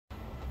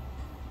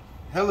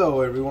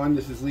Hello everyone,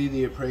 this is Lee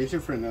the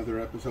Appraiser for another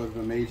episode of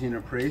Amazing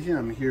Appraising.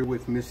 I'm here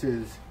with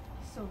Mrs.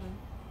 Silver.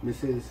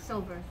 Mrs.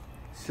 Silver.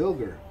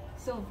 Silver.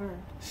 Silver.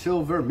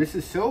 Silver.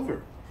 Mrs.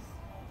 Silver.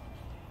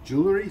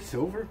 Jewelry?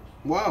 Silver?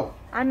 Wow.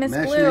 I'm Miss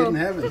Match Blue. made in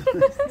heaven.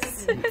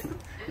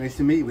 Nice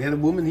to meet you. We had a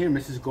woman here,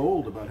 Mrs.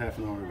 Gold, about half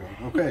an hour ago.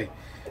 Okay.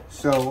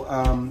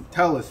 So,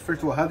 tell us,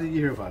 first of all, how did you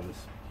hear about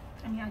us?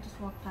 I mean, I just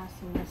walked past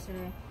you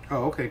yesterday.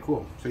 Oh, okay,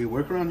 cool. So you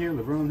work around here,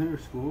 live around here,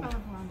 school? I live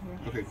around here.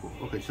 Okay, cool.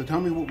 Okay, so tell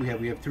me what we have.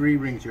 We have 3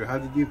 rings here. How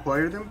did you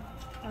acquire them?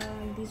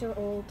 These are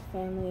old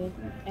family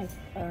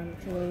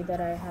jewelry that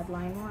I had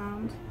lying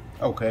around.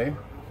 Okay.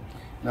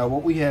 Now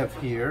what we have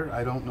here,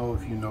 I don't know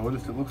if you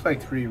noticed, it looks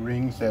like 3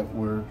 rings that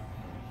were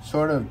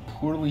sort of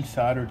poorly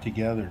soldered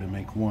together to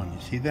make one. You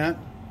see that?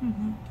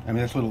 Mm-hmm. I mean,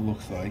 that's what it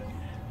looks like.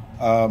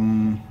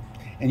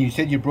 And you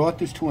said you brought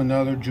this to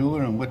another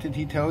jeweler, and what did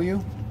he tell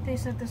you? They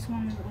said this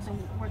one was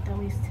worth at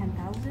least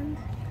 $10,000.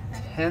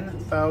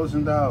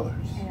 $10,000.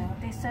 Yeah,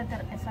 they said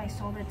that if I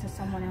sold it to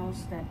someone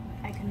else that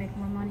I could make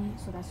more money,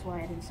 so that's why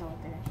I didn't sell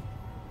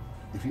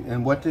it there.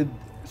 And what did,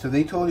 so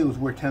they told you it was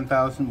worth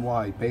 $10,000,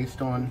 why?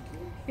 Based on?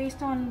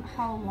 Based on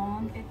how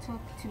long it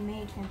took to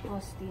make and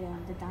plus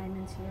the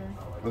diamonds here.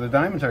 Well, the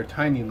diamonds are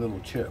tiny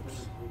little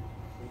chips.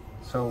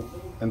 So,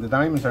 and the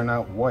diamonds are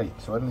not white,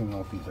 so I don't even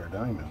know if these are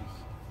diamonds.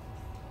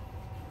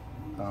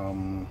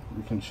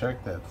 We can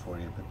check that for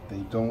you, but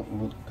they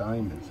don't look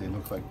diamonds. They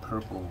look like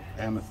purple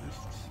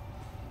amethysts.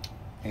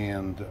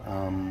 And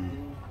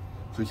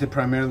so he said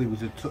primarily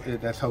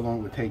that's how long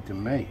it would take to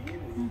make.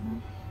 Mm-hmm.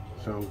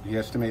 So you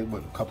estimate,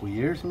 what, a couple of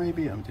years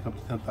maybe? I mean, to come to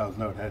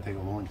 $10,000, that'd take a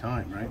long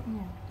time, right?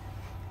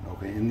 Yeah.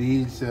 Okay, and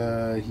these,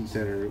 he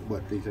said, are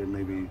what? These are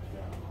maybe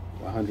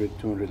 $100,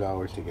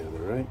 $200 together,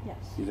 right? Yes.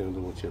 These are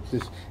little chips.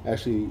 This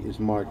actually is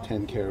marked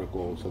 10 karat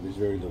gold, so there's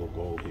very little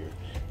gold here.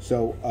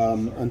 So,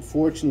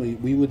 unfortunately,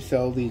 we would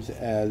sell these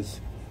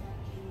as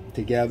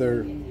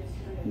together,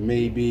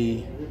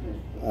 maybe,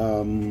 I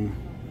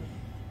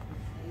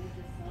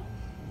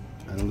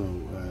don't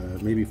know,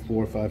 maybe $400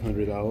 or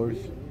 $500.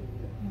 Mm-hmm.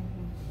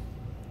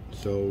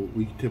 So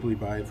we typically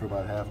buy it for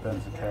about half that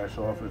as a cash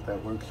offer, if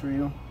that works for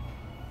you.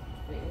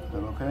 Is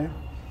that okay?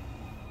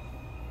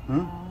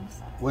 Hmm?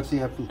 What's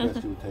the absolute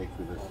best you would take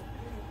for this?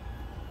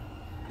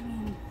 I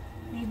mean,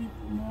 maybe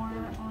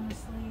more,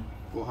 honestly.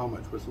 Well, how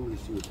much? What's the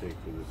least you would take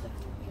for this?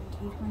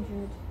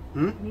 800.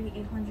 Maybe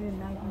 800,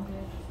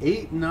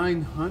 900.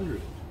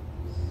 900.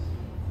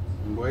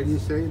 And why do you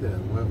say that?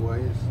 Why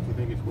do you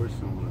think it's worth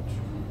so much?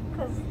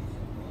 Because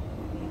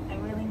I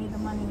really need the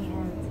money,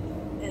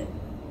 and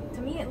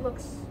to me it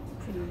looks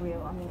pretty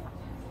real. I mean,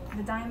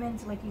 the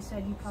diamonds, like you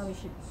said, you probably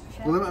should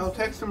check. Well, I'll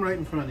text them right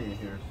in front of you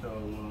here. So,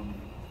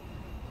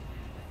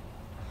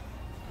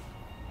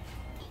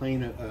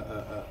 plain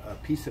a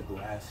piece of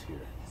glass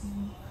here.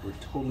 Mm-hmm. We're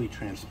totally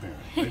transparent,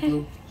 right,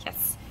 Blue?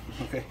 Yes.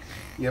 Okay.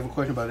 You have a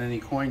question about any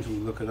coins, we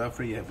look it up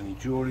for you. You have any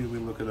jewelry, we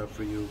look it up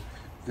for you.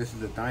 This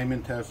is a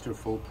diamond tester,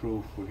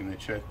 foolproof. We're going to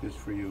check this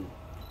for you.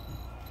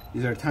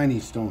 These are tiny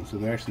stones, so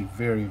they're actually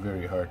very,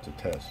 very hard to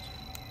test.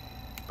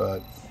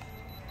 But,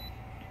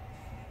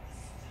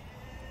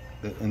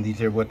 and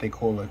these are what they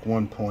call like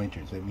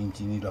 1-pointers. That means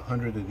you need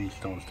 100 of these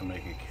stones to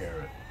make a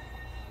carat.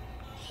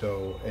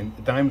 So, and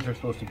the diamonds are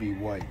supposed to be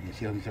white. You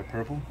see how these are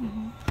purple?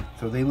 Mm-hmm.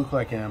 So they look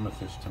like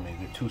amethysts to me.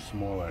 They're too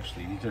small,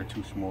 actually. These are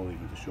too small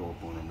even to show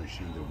up on a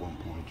machine. They're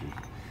 1-pointers.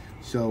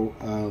 So,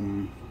 so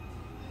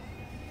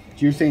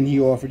you're saying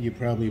he offered you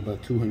probably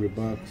about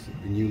 $200,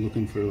 and you're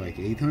looking for like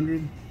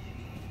 800?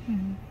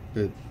 Mm-hmm.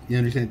 But you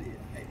understand,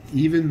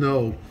 even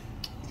though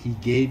he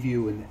gave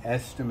you an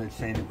estimate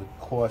saying it would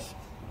cost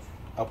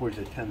upwards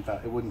of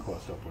 $10,000, it wouldn't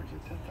cost upwards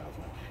of $10,000.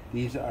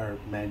 These are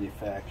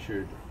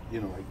manufactured, you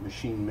know, like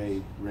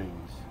machine-made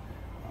rings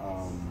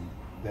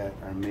that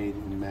are made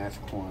in mass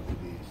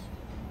quantities,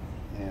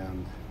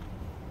 and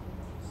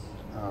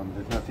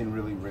there's nothing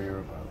really rare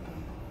about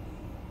them.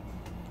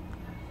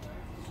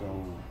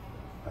 So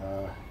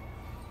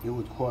it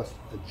would cost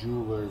a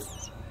jeweler,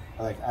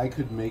 like I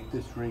could make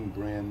this ring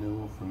brand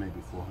new for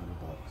maybe $400.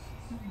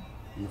 Mm-hmm.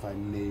 And if I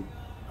made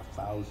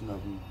 1,000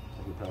 of them,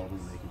 I could probably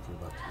make them for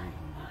about $300.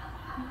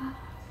 Mm-hmm.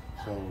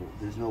 So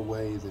there's no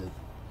way that,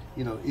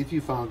 you know, if you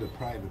found a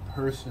private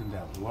person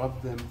that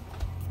loved them,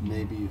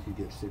 maybe you could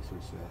get 6 or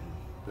 7.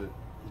 But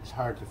it's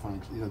hard to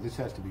find, you know, this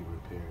has to be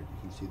repaired. You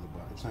can see the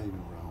bottom, it's not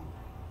even round.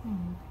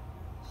 Mm-hmm.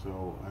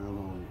 So I don't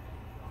know.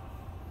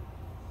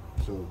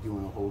 So do you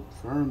want to hold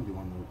firm? Do you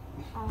want to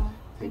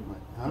take my,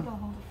 huh? I think I'll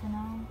hold it for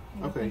now.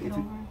 Okay.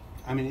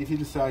 I mean, if you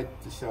decide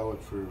to sell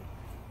it for,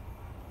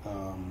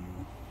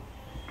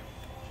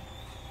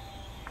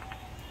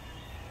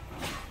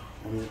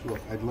 I mean, look,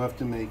 I'd love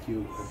to make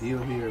you a deal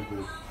here, but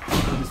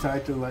if you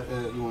decide to you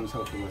want to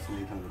sell for less than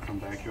 800, come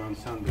back here on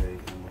Sunday,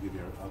 and we'll give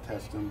you. I'll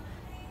test them,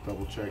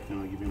 double check, and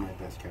I'll give you my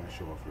best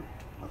cash offer.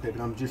 Okay,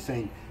 but I'm just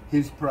saying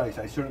his price.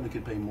 I certainly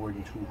could pay more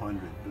than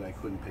 200, but I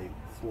couldn't pay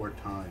 4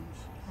 times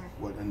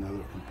what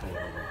another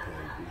competitor would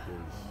pay,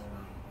 because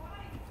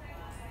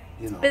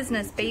you know,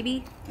 business,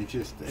 baby. It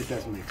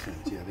doesn't make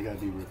sense. Yeah, they got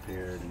to be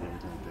repaired and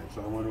everything like that.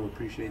 So I want to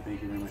appreciate,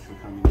 thank you very much for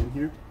coming in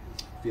here.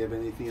 If you have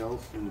anything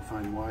else in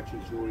fine watches,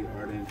 jewelry,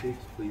 art,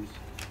 antiques, please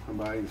come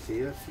by and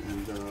see us.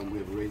 And we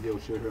have a radio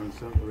show here on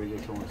Sunday.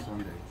 Radio show on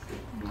Sunday.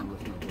 If you want to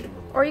listen to it.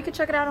 Or you could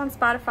check it out on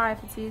Spotify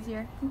if it's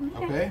easier.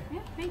 Okay. Yeah,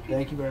 thank you.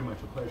 Thank you very much.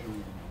 A pleasure meeting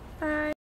you. Bye.